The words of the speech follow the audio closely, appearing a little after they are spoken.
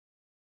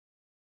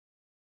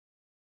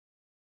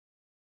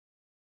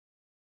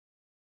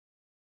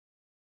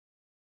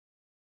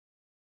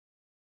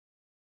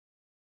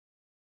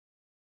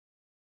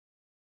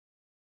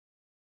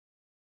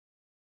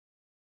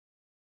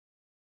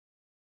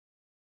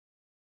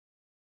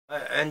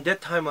And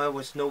that time I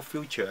was no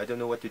future. I don't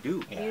know what to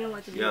do. You know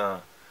what to do. Yeah,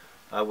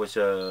 I was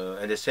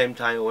at the same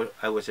time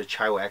I was a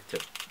child actor.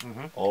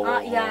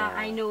 Yeah,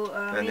 I know.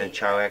 And then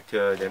child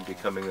actor, then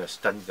becoming a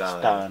stunt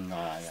guy.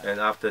 Yeah. And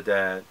after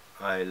that,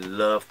 I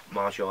loved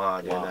martial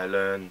art, and I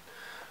learned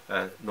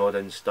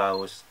northern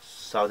styles,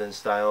 southern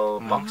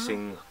style,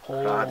 boxing,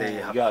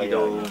 karate,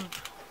 hapkido,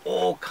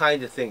 all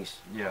kind of things.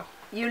 Yeah.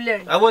 You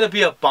learn. I want to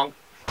be a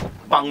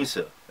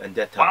bouncer at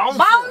that time.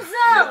 Bouncer!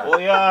 Yeah. Oh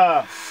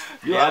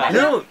yeah.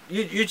 No,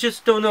 you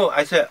just don't know.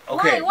 I said,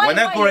 okay, why when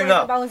I'm growing you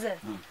up, bouncer?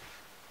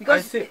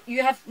 Because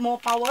you have more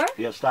power?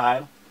 Your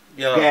style.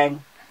 yeah,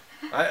 Gang.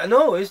 I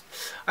know.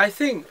 I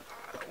think,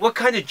 what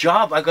kind of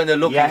job I'm gonna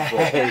look for?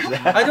 Yes.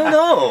 I don't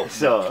know.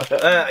 So.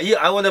 Yeah,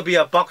 I want to be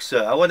a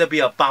boxer. I want to be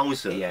a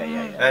bouncer. Yeah.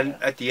 And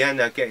at the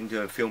end, I get into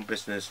the film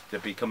business. To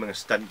becoming a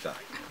stunt guy.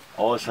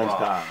 Oh, stunt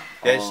guy.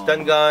 Then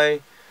stunt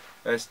guy,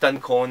 and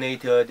stunt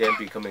coordinator. Then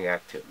becoming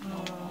actor.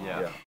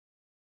 Yeah.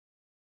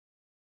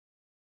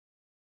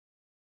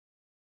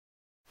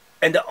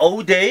 And the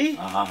old day,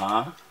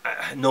 Uh-huh.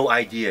 no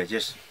idea,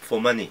 just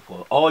for money.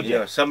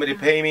 Yeah. Somebody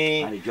pay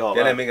me, And a job,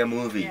 then I make a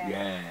movie.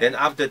 Yeah. Then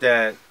after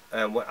that,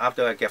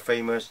 after I get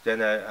famous,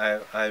 then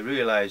I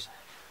realized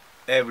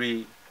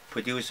every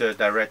producer,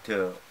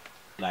 director,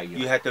 Like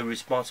you have the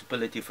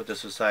responsibility for the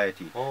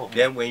society. Oh.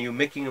 Then when you're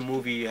making a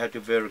movie, you have to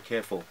be very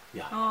careful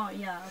Oh,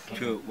 yeah, okay.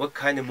 to what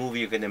kind of movie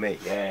you're gonna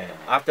make. Yeah.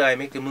 After I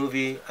make the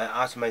movie, I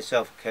ask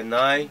myself, can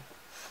I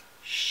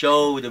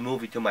show the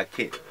movie to my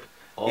kid?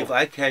 If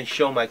I can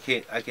show my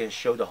kid, I can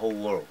show the whole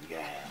world.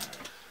 Yeah.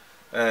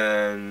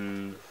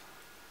 And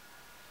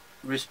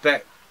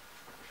respect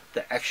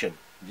the action.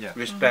 Yeah.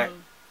 Respect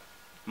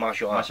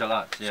martial arts. Martial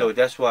arts. Yeah. So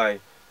that's why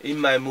in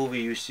my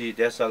movie you see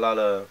there's a lot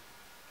of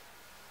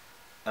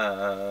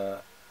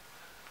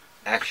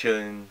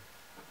action.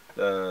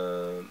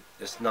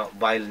 It's not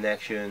violent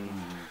action.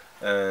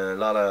 A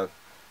lot of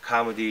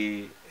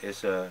comedy.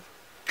 It's a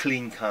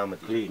clean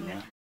comedy. Clean,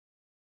 yeah.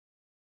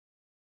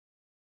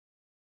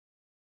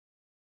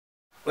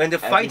 When the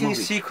fighting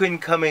movie.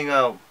 sequence coming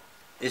out,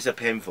 is a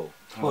painful.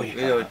 Oh, yeah.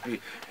 You know,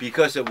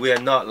 because we are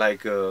not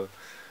like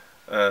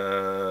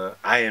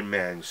Iron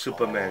Man,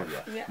 Superman,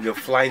 you know,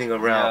 flying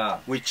around. Yeah.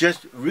 We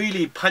just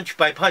really punch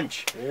by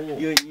punch.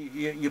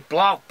 You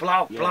block.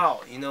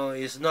 You know,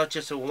 it's not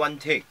just a one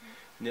take.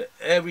 You know,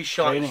 every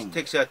shot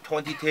takes a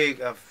 20 take,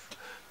 a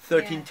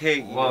 13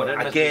 take. You Wow, know, that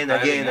must be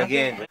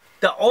again. tiring.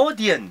 The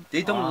audience,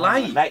 they don't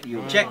like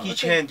you. Jackie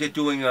Chan. They're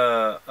doing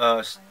a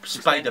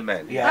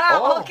Spider-Man.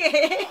 Yeah.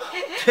 Okay.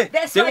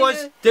 That's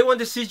why they want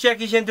to see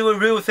Jackie Chan doing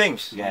real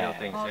things. Yeah.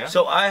 Things, yeah.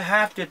 So I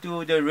have to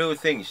do the real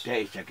things That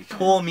is Jackie Chan.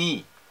 for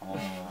me.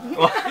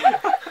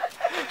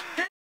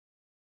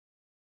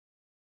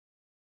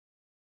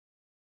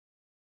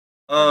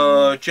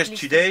 Just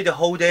today, the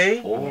whole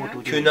day.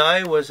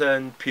 Tonight was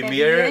a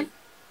premiere.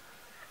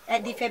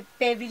 at the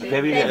pavilion.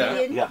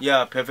 Pavilion.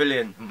 Yeah,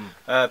 pavilion.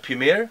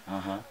 Premiere.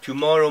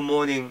 Tomorrow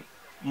morning,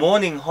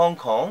 Hong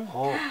Kong.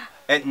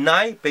 At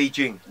night,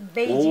 Beijing.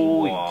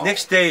 Beijing. Wow.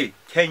 Next day,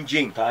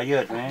 Tianjin.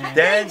 Tired, man.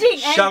 Then Beijing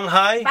and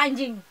Shanghai,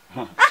 Beijing.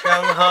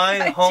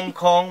 Shanghai, Hong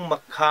Kong,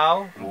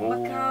 Macau.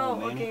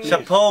 Macau, okay.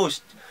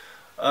 Supposed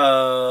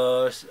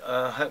I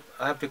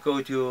have to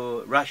go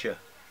to Russia.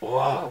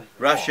 Wow.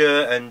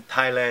 Russia and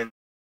Thailand.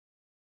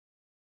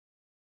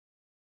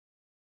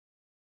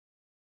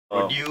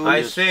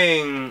 I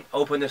think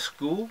open a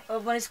school.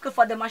 Open a school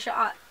for the martial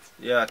arts.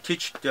 Yeah,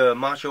 teach the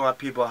martial art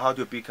people how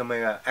to become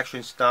an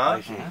action star,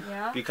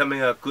 Yeah.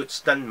 becoming a good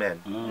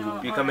stuntman,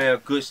 becoming a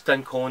good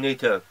stunt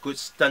coordinator, good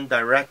stunt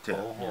director.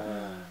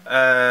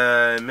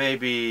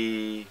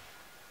 Maybe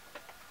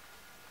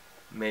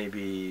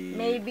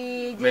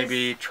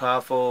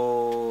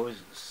travel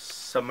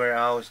somewhere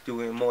else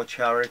doing more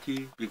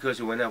charity,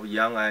 because when I was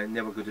young I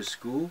never go to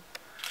school.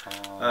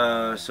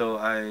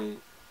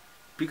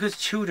 Because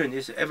children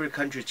is every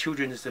country,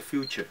 children is the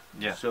future.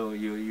 Yeah. So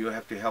you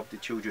have to help the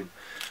children,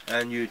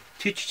 and you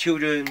teach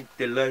children,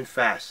 they learn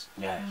fast.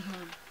 Yeah.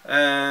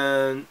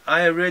 And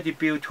I already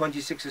built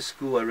 26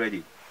 schools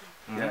already.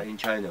 Yeah, in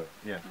China.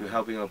 Yeah. To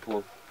helping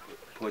poor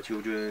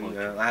children.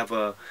 I have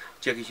a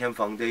Jackie Chan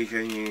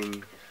Foundation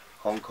in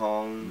Hong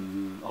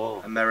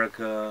Kong,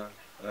 America,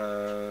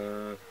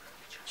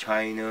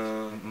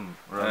 China,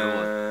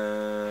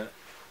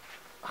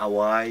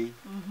 Hawaii.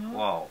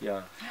 Wow.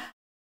 Yeah.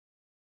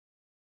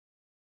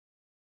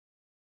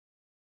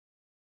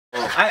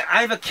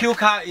 I have a cue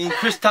card in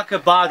Chris Tucker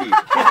body.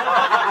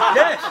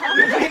 Yes.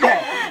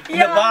 In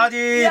the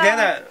body,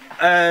 then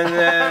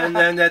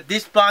and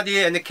this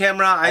body and the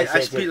camera, I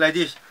speak like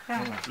this.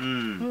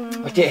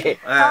 Okay.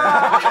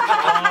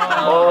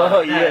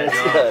 Oh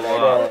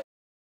yes.